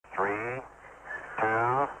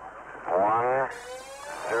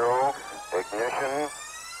Ignition.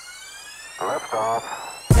 Liftoff.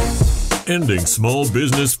 Ending small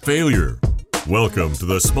business failure. Welcome to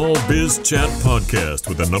the Small Biz Chat podcast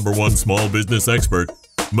with the #1 small business expert,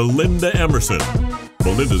 Melinda Emerson.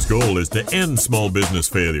 Melinda's goal is to end small business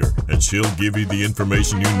failure, and she'll give you the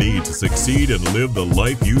information you need to succeed and live the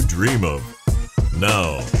life you dream of.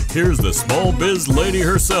 Now, here's the small biz lady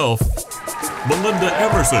herself, Melinda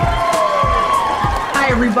Emerson. Hi,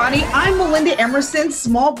 everybody. I'm Melinda Emerson,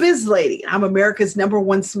 Small Biz Lady. I'm America's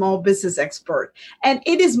 #1 small business expert. And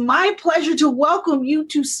it is my pleasure to welcome you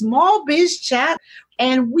to Small Biz Chat.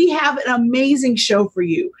 And we have an amazing show for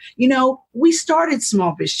you. You know, we started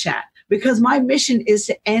Small Biz Chat because my mission is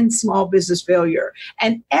to end small business failure.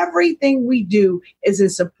 And everything we do is in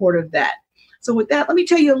support of that. So with that, let me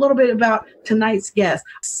tell you a little bit about tonight's guest,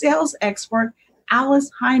 sales expert,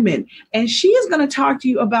 Alice Heiman. And she is going to talk to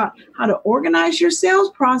you about how to organize your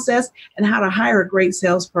sales process and how to hire a great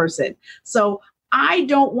salesperson. So I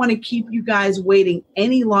don't want to keep you guys waiting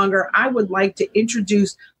any longer. I would like to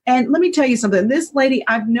introduce, and let me tell you something. This lady,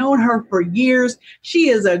 I've known her for years. She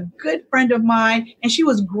is a good friend of mine, and she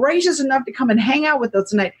was gracious enough to come and hang out with us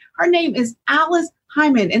tonight. Her name is Alice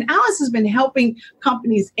Heiman, and Alice has been helping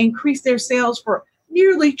companies increase their sales for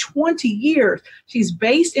nearly 20 years. She's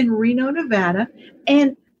based in Reno, Nevada,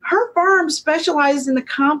 and her firm specializes in the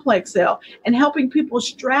complex sale and helping people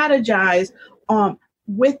strategize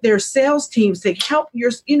with their sales teams to help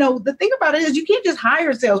the thing about it is you can't just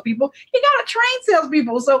hire salespeople, you got to train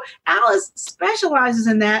salespeople. So Alice specializes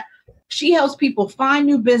in that. She helps people find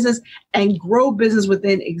new business and grow business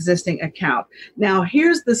within existing accounts. Now,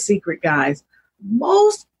 here's the secret, guys.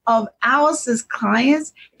 Most of Alice's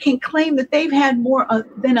clients can claim that they've had more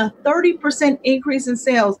than a 30% increase in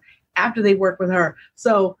sales after they work with her.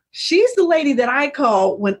 So she's the lady that I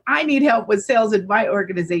call when I need help with sales in my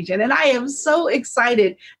organization. And I am so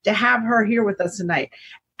excited to have her here with us tonight.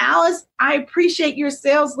 Alice, I appreciate your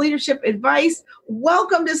sales leadership advice.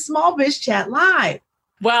 Welcome to Small Biz Chat Live.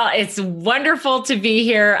 Well, it's wonderful to be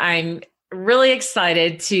here. I'm really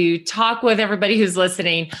excited to talk with everybody who's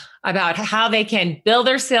listening about how they can build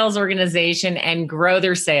their sales organization and grow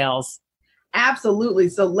their sales. Absolutely.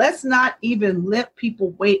 So let's not even let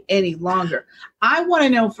people wait any longer. I want to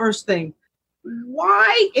know first thing,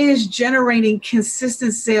 why is generating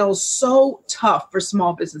consistent sales so tough for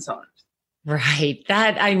small business owners? Right.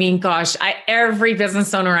 Every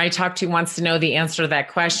business owner I talk to wants to know the answer to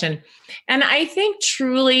that question. And I think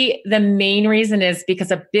truly the main reason is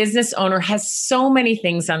because a business owner has so many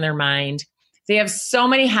things on their mind. They have so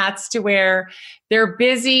many hats to wear. They're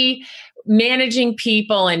busy managing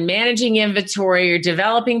people and managing inventory or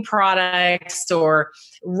developing products or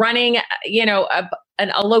running, a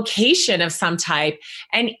location of some type.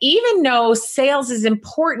 And even though sales is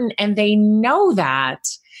important and they know that,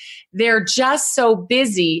 they're just so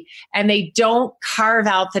busy and they don't carve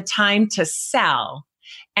out the time to sell.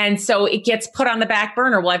 And so it gets put on the back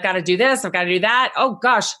burner. Well, I've got to do this. I've got to do that. Oh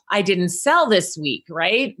gosh, I didn't sell this week,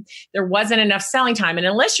 right? There wasn't enough selling time. And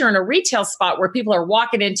unless you're in a retail spot where people are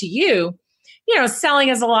walking into you, selling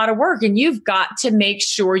is a lot of work and you've got to make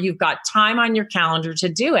sure you've got time on your calendar to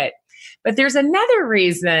do it. But there's another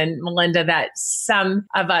reason, Melinda, that some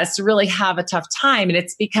of us really have a tough time. And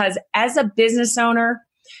it's because as a business owner,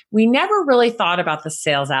 we never really thought about the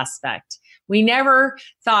sales aspect. We never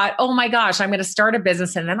thought, oh my gosh, I'm going to start a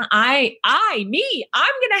business and then I'm going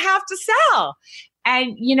to have to sell.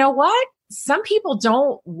 And you know what? Some people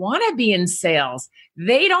don't want to be in sales.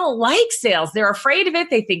 They don't like sales. They're afraid of it.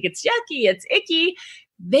 They think it's yucky, it's icky.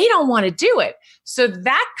 They don't want to do it. So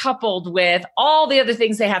that coupled with all the other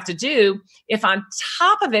things they have to do, if on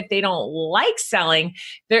top of it, they don't like selling,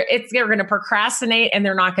 they're going to procrastinate and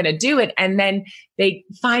they're not going to do it. And then they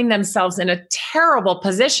find themselves in a terrible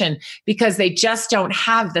position because they just don't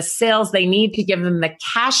have the sales they need to give them the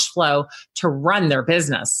cash flow to run their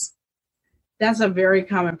business. That's a very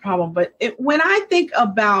common problem. But when I think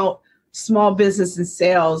about small business and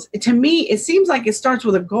sales, to me, it seems like it starts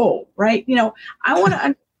with a goal, right? I want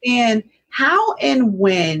to understand how and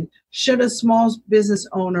when should a small business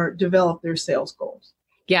owner develop their sales goals?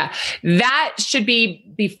 Yeah, that should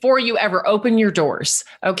be before you ever open your doors.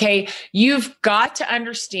 Okay. You've got to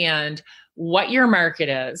understand what your market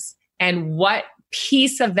is and what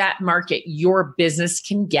piece of that market your business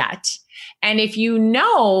can get. And if you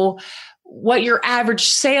know what your average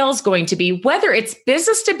sales is going to be, whether it's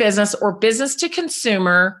business to business or business to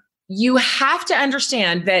consumer, you have to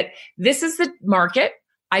understand that this is the market.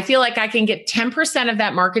 I feel like I can get 10% of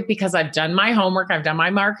that market because I've done my homework. I've done my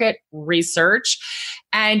market research.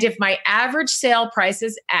 And if my average sale price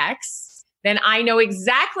is X, then I know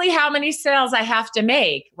exactly how many sales I have to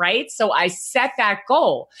make, right? So I set that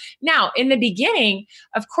goal. Now, in the beginning,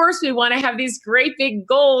 of course, we want to have these great big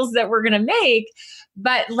goals that we're going to make,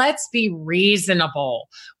 but let's be reasonable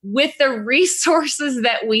with the resources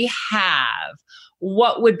that we have.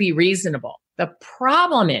 What would be reasonable? The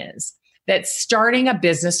problem is that starting a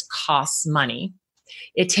business costs money.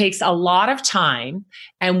 It takes a lot of time,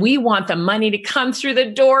 and we want the money to come through the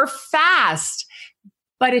door fast,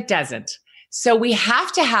 but it doesn't. So we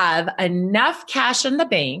have to have enough cash in the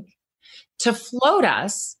bank to float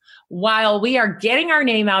us while we are getting our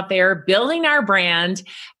name out there, building our brand,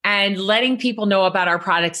 and letting people know about our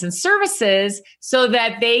products and services so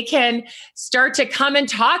that they can start to come and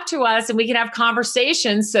talk to us and we can have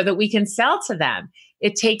conversations so that we can sell to them.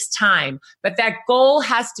 It takes time, but that goal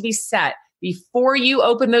has to be set before you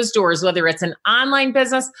open those doors, whether it's an online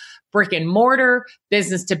business, brick and mortar,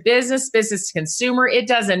 business to business, business to consumer, it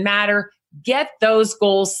doesn't matter. Get those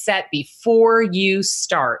goals set before you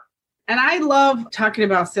start. And I love talking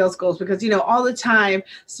about sales goals because, all the time,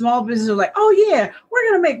 small businesses are like, oh yeah, we're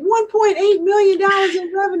going to make $1.8 million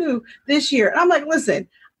in revenue this year. And I'm like, listen,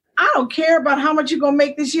 I don't care about how much you're going to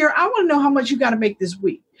make this year. I want to know how much you got to make this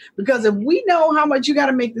week. Because if we know how much you got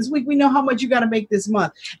to make this week, we know how much you got to make this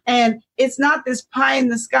month. And it's not this pie in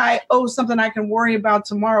the sky, oh, something I can worry about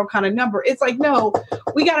tomorrow kind of number. It's like, no,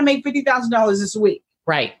 we got to make $50,000 this week.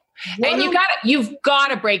 Right. And you've got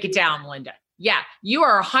to break it down, Melinda. Yeah, you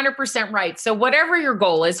are 100% right. So whatever your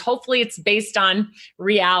goal is, hopefully it's based on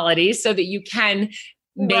reality so that you can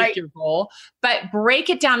make your goal, but break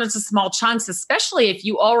it down into small chunks, especially if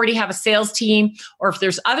you already have a sales team or if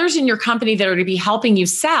there's others in your company that are to be helping you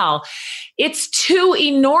sell. It's too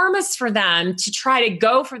enormous for them to try to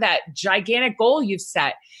go for that gigantic goal you've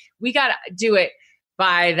set. We got to do it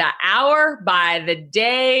by the hour, by the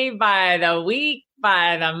day, by the week,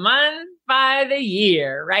 by the month, by the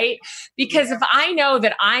year, right? Because if I know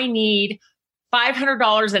that I need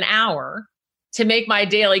 $500 an hour to make my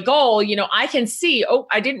daily goal, I can see, oh,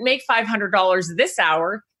 I didn't make $500 this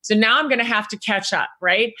hour. So now I'm going to have to catch up,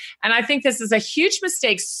 right? And I think this is a huge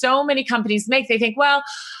mistake so many companies make. They think, well,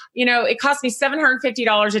 it cost me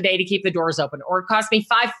 $750 a day to keep the doors open, or it cost me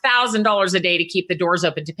 $5,000 a day to keep the doors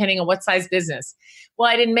open, depending on what size business. Well,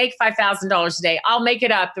 I didn't make $5,000 a day. I'll make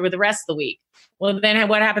it up through the rest of the week. Well, then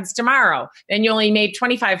what happens tomorrow? Then you only made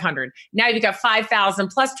 $2,500. Now you've got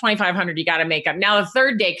 $5,000 plus $2,500 you got to make up. Now the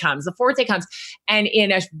third day comes, the fourth day comes, and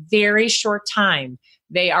in a very short time,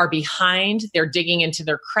 they are behind. They're digging into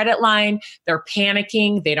their credit line. They're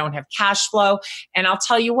panicking. They don't have cash flow. And I'll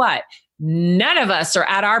tell you what, none of us are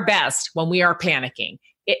at our best when we are panicking,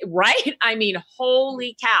 right? I mean,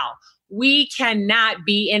 holy cow. We cannot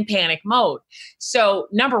be in panic mode. So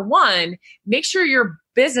number one, make sure your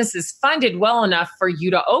business is funded well enough for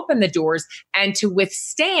you to open the doors and to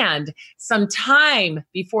withstand some time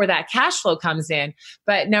before that cash flow comes in.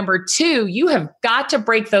 But number two, you have got to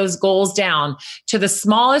break those goals down to the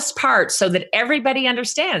smallest part so that everybody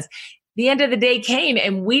understands. The end of the day came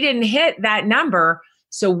and we didn't hit that number.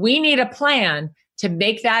 So we need a plan to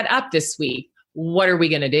make that up this week. What are we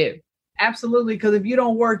going to do? Absolutely. Because if you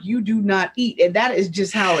don't work, you do not eat. And that is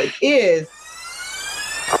just how it is.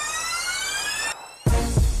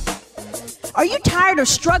 Are you tired of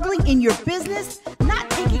struggling in your business, not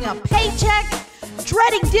taking a paycheck,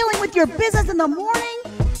 dreading dealing with your business in the morning?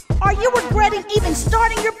 Are you regretting even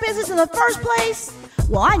starting your business in the first place?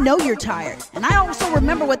 Well, I know you're tired, and I also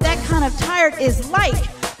remember what that kind of tired is like.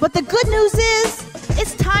 But the good news is,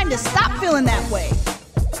 it's time to stop feeling that way.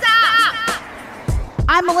 Stop!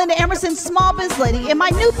 I'm Melinda Emerson, Small Biz Lady, and my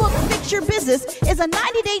new book, Fix Your Business, is a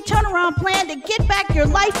 90-day turnaround plan to get back your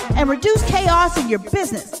life and reduce chaos in your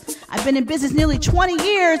business. I've been in business nearly 20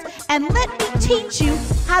 years, and let me teach you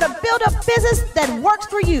how to build a business that works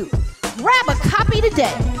for you. Grab a copy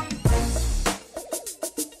today.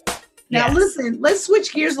 Now, listen, let's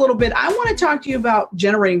switch gears a little bit. I want to talk to you about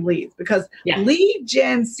generating leads because lead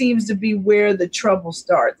gen seems to be where the trouble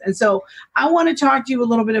starts. And so I want to talk to you a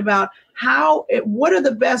little bit about what are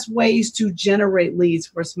the best ways to generate leads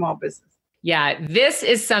for a small business? Yeah, this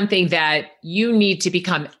is something that you need to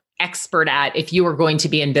become expert at if you are going to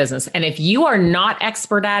be in business. And if you are not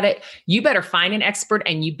expert at it, you better find an expert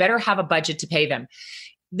and you better have a budget to pay them.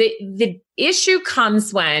 The issue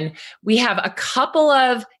comes when we have a couple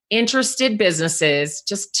of interested businesses,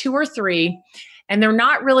 just 2 or 3, and they're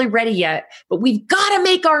not really ready yet, but we've got to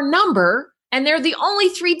make our number. And they're the only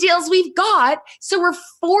 3 deals we've got. So we're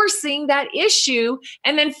forcing that issue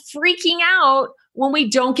and then freaking out when we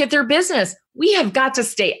don't get their business. We have got to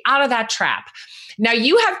stay out of that trap. Now,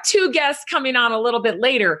 you have two guests coming on a little bit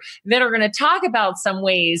later that are going to talk about some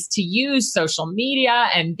ways to use social media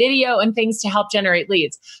and video and things to help generate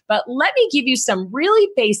leads. But let me give you some really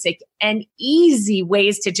basic and easy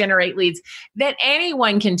ways to generate leads that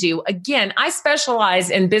anyone can do. Again, I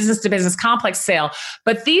specialize in business to business complex sale,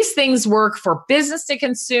 but these things work for business to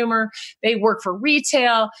consumer. They work for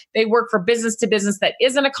retail. They work for business to business that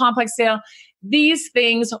isn't a complex sale. These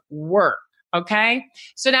things work. Okay.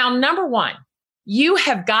 So now, number one, you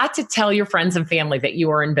have got to tell your friends and family that you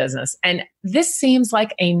are in business. And this seems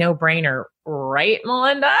like a no-brainer, right,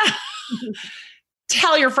 Melinda?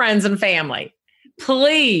 Tell your friends and family.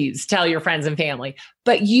 Please tell your friends and family.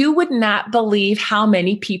 But you would not believe how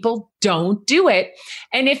many people don't do it.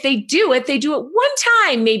 And if they do it one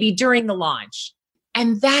time, maybe during the launch.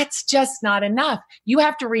 And that's just not enough. You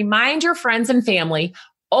have to remind your friends and family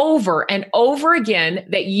over and over again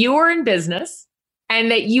that you are in business and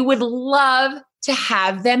that you would love to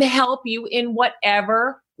have them help you in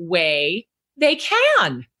whatever way they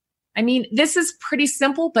can. I mean, this is pretty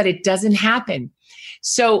simple, but it doesn't happen.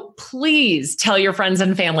 So please tell your friends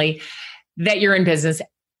and family that you're in business.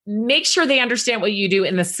 Make sure they understand what you do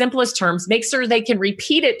in the simplest terms. Make sure they can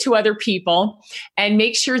repeat it to other people, and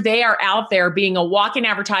make sure they are out there being a walking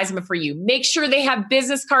advertisement for you. Make sure they have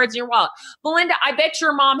business cards in your wallet. Melinda, I bet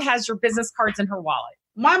your mom has your business cards in her wallet.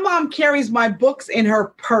 My mom carries my books in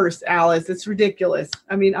her purse, Alice. It's ridiculous.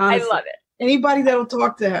 I mean, honestly, I love it. Anybody that'll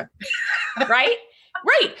talk to her. Right?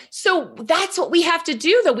 Right. So that's what we have to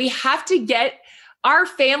do, though. We have to get our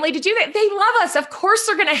family to do that. They love us. Of course,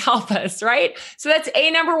 they're going to help us, right? So that's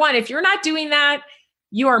number one. If you're not doing that,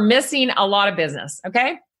 you are missing a lot of business.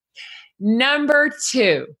 Okay. Number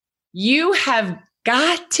two, you have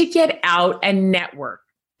got to get out and network.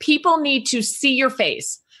 People need to see your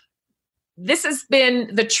face. This has been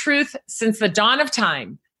the truth since the dawn of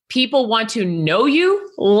time. People want to know you,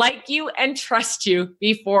 like you, and trust you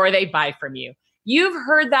before they buy from you. You've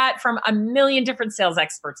heard that from a million different sales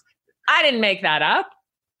experts. I didn't make that up,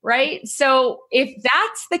 right? So if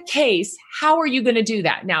that's the case, how are you going to do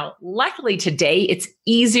that? Now, luckily today, it's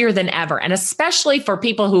easier than ever. And especially for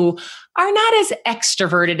people who are not as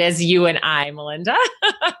extroverted as you and I, Melinda.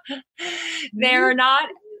 They're not...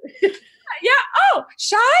 Yeah. Oh,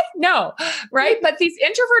 shy? No. Right. But these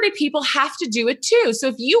introverted people have to do it too. So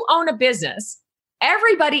if you own a business,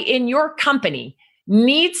 everybody in your company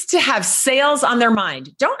needs to have sales on their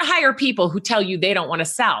mind. Don't hire people who tell you they don't want to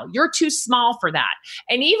sell. You're too small for that.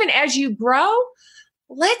 And even as you grow,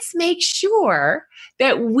 let's make sure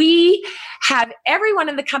that we have everyone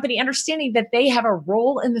in the company understanding that they have a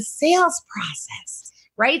role in the sales process,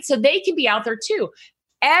 right? So they can be out there too.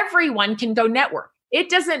 Everyone can go network. It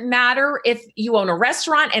doesn't matter if you own a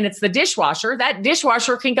restaurant and it's the dishwasher, that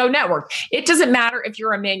dishwasher can go network. It doesn't matter if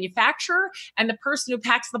you're a manufacturer and the person who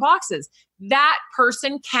packs the boxes, that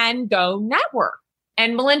person can go network.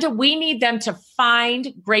 And Melinda, we need them to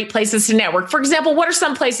find great places to network. For example, what are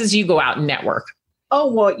some places you go out and network? Oh,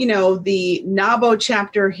 well, the NABO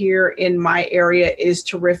chapter here in my area is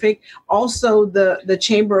terrific. Also, the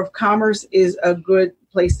Chamber of Commerce is a good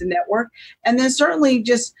place to network. And then certainly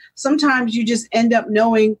just sometimes you just end up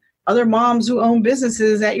knowing other moms who own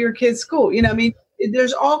businesses at your kid's school.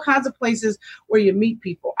 There's all kinds of places where you meet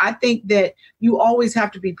people. I think that you always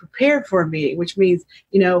have to be prepared for a meeting, which means,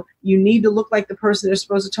 you need to look like the person they're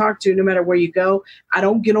supposed to talk to no matter where you go. I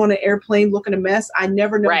don't get on an airplane looking a mess. I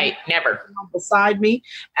never know. Right. Never. Beside me.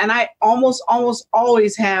 And I almost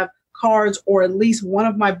always have cards or at least one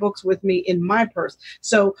of my books with me in my purse.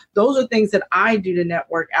 So those are things that I do to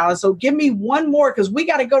network, Alice. So give me one more because we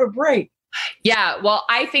got to go to break. Yeah, well,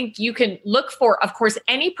 I think you can look for, of course,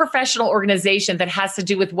 any professional organization that has to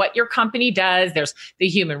do with what your company does. There's the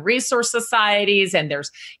human resource societies, and there's,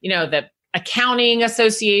 the accounting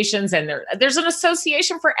associations, and there's an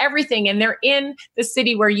association for everything, and they're in the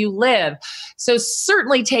city where you live. So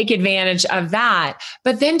certainly take advantage of that.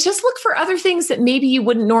 But then just look for other things that maybe you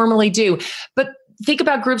wouldn't normally do. But think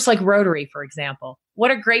about groups like Rotary, for example.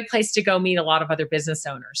 What a great place to go meet a lot of other business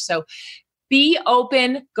owners. So be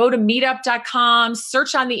open, go to meetup.com,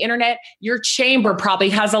 search on the internet. Your chamber probably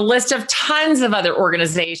has a list of tons of other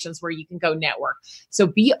organizations where you can go network. So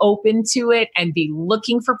be open to it and be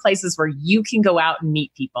looking for places where you can go out and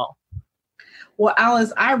meet people. Well,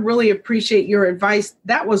 Alice, I really appreciate your advice.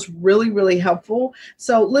 That was really, really helpful.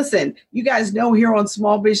 So listen, you guys know here on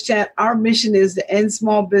Small Biz Chat, our mission is to end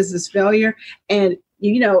small business failure. And,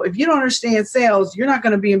 if you don't understand sales, you're not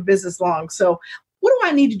going to be in business long. So what do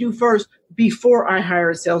I need to do first before I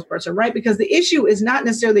hire a salesperson, right? Because the issue is not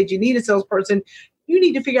necessarily that you need a salesperson. You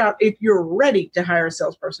need to figure out if you're ready to hire a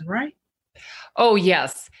salesperson, right? Oh,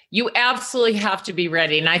 yes. You absolutely have to be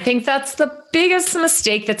ready. And I think that's the biggest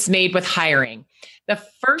mistake that's made with hiring. The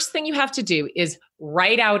first thing you have to do is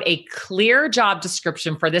write out a clear job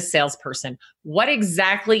description for this salesperson. What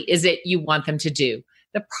exactly is it you want them to do?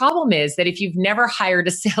 The problem is that if you've never hired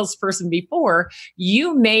a salesperson before,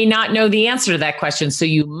 you may not know the answer to that question. So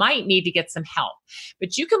you might need to get some help.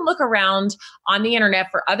 But you can look around on the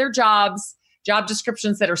internet for other job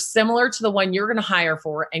descriptions that are similar to the one you're going to hire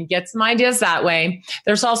for and get some ideas that way.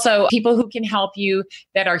 There's also people who can help you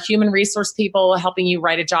that are human resource people helping you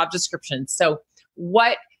write a job description. So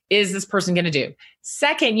what is this person going to do?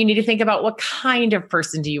 Second, you need to think about what kind of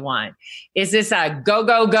person do you want? Is this a go,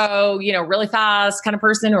 go, go, really fast kind of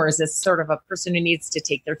person? Or is this sort of a person who needs to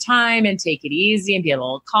take their time and take it easy and be a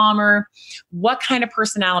little calmer? What kind of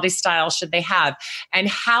personality style should they have? And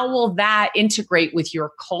how will that integrate with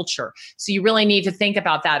your culture? So you really need to think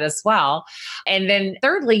about that as well. And then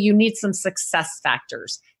thirdly, you need some success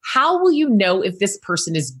factors. How will you know if this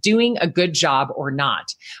person is doing a good job or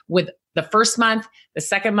not? With the first month, the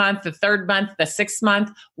second month, the third month, the sixth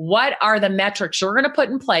month, what are the metrics you're going to put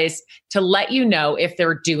in place to let you know if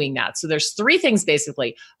they're doing that? So there's three things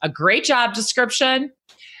basically: a great job description,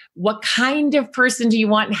 what kind of person do you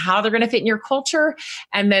want and how they're going to fit in your culture?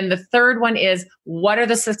 And then the third one is, what are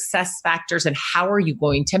the success factors and how are you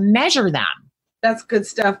going to measure them? That's good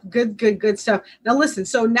stuff. Good stuff. Now listen,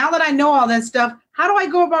 so now that I know all that stuff, how do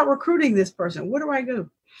I go about recruiting this person? What do I do?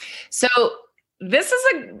 So this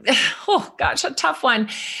is a tough one.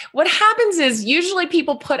 What happens is usually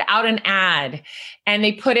people put out an ad and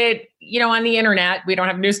they put it, on the internet. We don't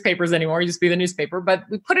have newspapers anymore. It used to be the newspaper, but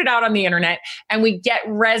we put it out on the internet and we get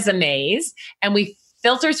resumes and we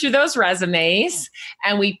filter through those resumes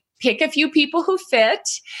and we pick a few people who fit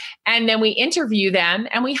and then we interview them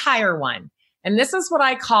and we hire one. And this is what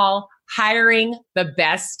I call hiring the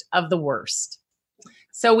best of the worst.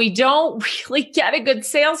 So we don't really get a good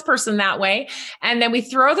salesperson that way. And then we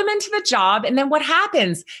throw them into the job. And then what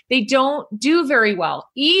happens? They don't do very well,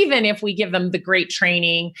 even if we give them the great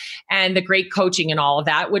training and the great coaching and all of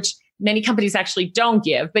that, which many companies actually don't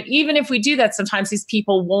give. But even if we do that, sometimes these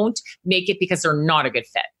people won't make it because they're not a good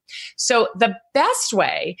fit. So the best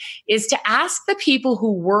way is to ask the people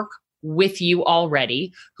who work with you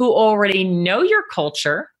already, who already know your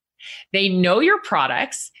culture, they know your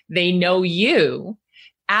products, they know you.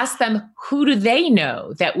 Ask them, who do they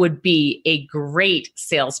know that would be a great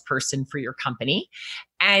salesperson for your company?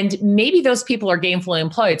 And maybe those people are gainfully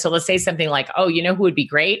employed. So let's say something like, oh, you know who would be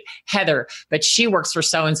great? Heather, but she works for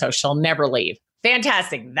so-and-so. She'll never leave.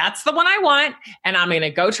 Fantastic. That's the one I want. And I'm going to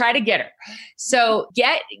go try to get her. So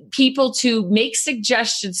get people to make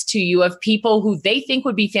suggestions to you of people who they think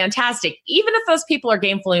would be fantastic. Even if those people are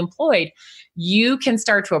gainfully employed, you can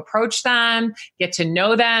start to approach them, get to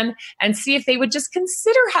know them, and see if they would just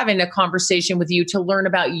consider having a conversation with you to learn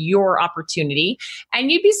about your opportunity.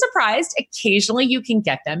 And you'd be surprised, occasionally you can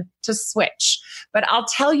get them to switch. But I'll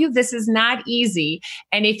tell you, this is not easy.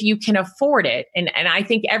 And if you can afford it, and I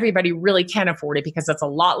think everybody really can afford it because it's a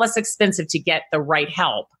lot less expensive to get the right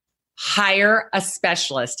help, hire a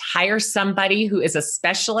specialist. Hire somebody who is a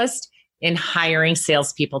specialist in hiring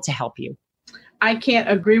salespeople to help you. I can't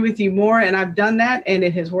agree with you more. And I've done that and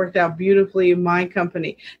it has worked out beautifully in my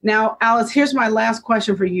company. Now, Alice, here's my last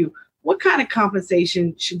question for you. What kind of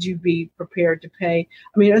compensation should you be prepared to pay?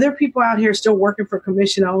 I mean, are there people out here still working for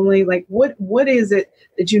commission only? Like what is it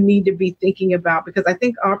that you need to be thinking about? Because I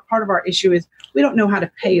think part of our issue is we don't know how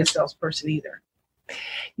to pay a salesperson either.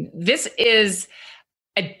 This is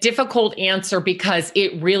a difficult answer because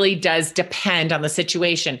it really does depend on the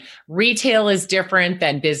situation. Retail is different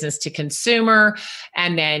than business to consumer,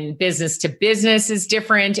 and then business to business is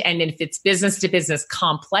different. And if it's business to business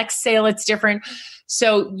complex sale, it's different.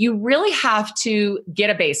 So you really have to get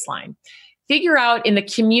a baseline. Figure out in the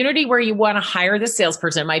community where you want to hire the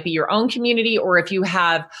salesperson. It might be your own community, or if you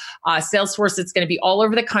have a sales force that's going to be all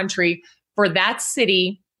over the country for that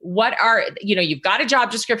city. What are, you've got a job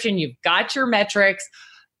description, you've got your metrics.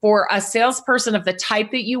 For a salesperson of the type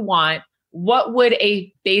that you want, what would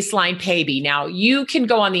a baseline pay be? Now, you can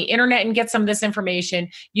go on the internet and get some of this information.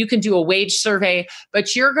 You can do a wage survey,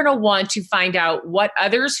 but you're going to want to find out what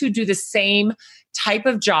others who do the same type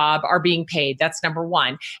of job are being paid. That's number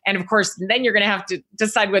one. And of course, then you're going to have to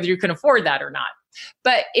decide whether you can afford that or not.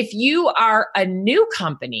 But if you are a new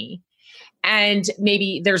company and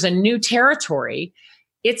maybe there's a new territory,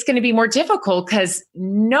 it's going to be more difficult because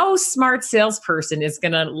no smart salesperson is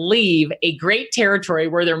going to leave a great territory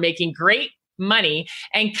where they're making great money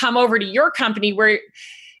and come over to your company where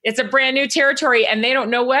it's a brand new territory and they don't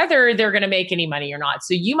know whether they're going to make any money or not.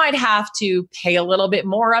 So you might have to pay a little bit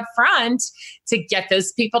more up front to get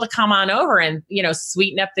those people to come on over and,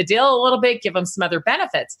 sweeten up the deal a little bit, give them some other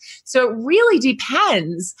benefits. So it really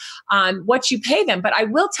depends on what you pay them. But I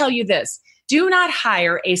will tell you this, do not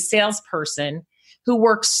hire a salesperson who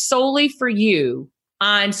works solely for you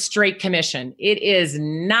on straight commission. It is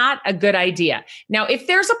not a good idea. Now, if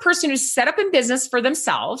there's a person who's set up in business for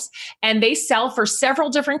themselves and they sell for several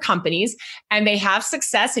different companies and they have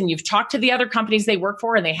success, and you've talked to the other companies they work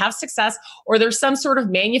for and they have success, or there's some sort of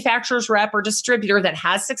manufacturer's rep or distributor that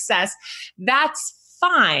has success, that's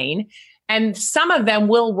fine. And some of them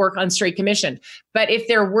will work on straight commission. But if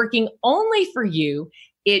they're working only for you,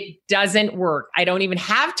 it doesn't work. I don't even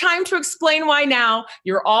have time to explain why now.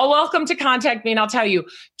 You're all welcome to contact me and I'll tell you,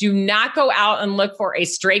 do not go out and look for a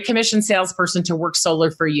straight commission salesperson to work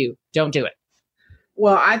solely for you. Don't do it.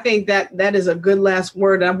 Well, I think that is a good last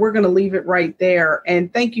word, and we're going to leave it right there.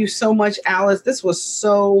 And thank you so much, Alice. This was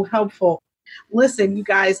so helpful. Listen, you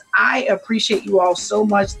guys, I appreciate you all so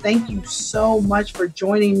much. Thank you so much for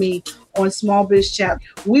joining me on Small Biz Chat.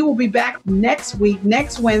 We will be back next week,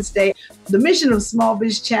 next Wednesday. The mission of Small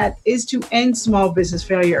Biz Chat is to end small business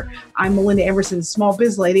failure. I'm Melinda Emerson, Small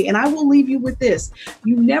Biz Lady, and I will leave you with this.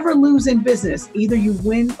 You never lose in business. Either you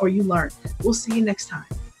win or you learn. We'll see you next time.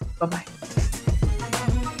 Bye-bye.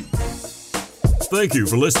 Thank you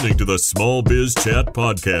for listening to the Small Biz Chat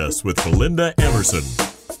podcast with Melinda Emerson.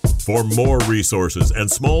 For more resources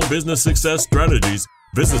and small business success strategies,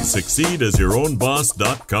 visit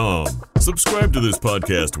succeedasyourownboss.com. Subscribe to this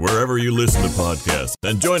podcast wherever you listen to podcasts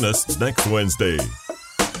and join us next Wednesday.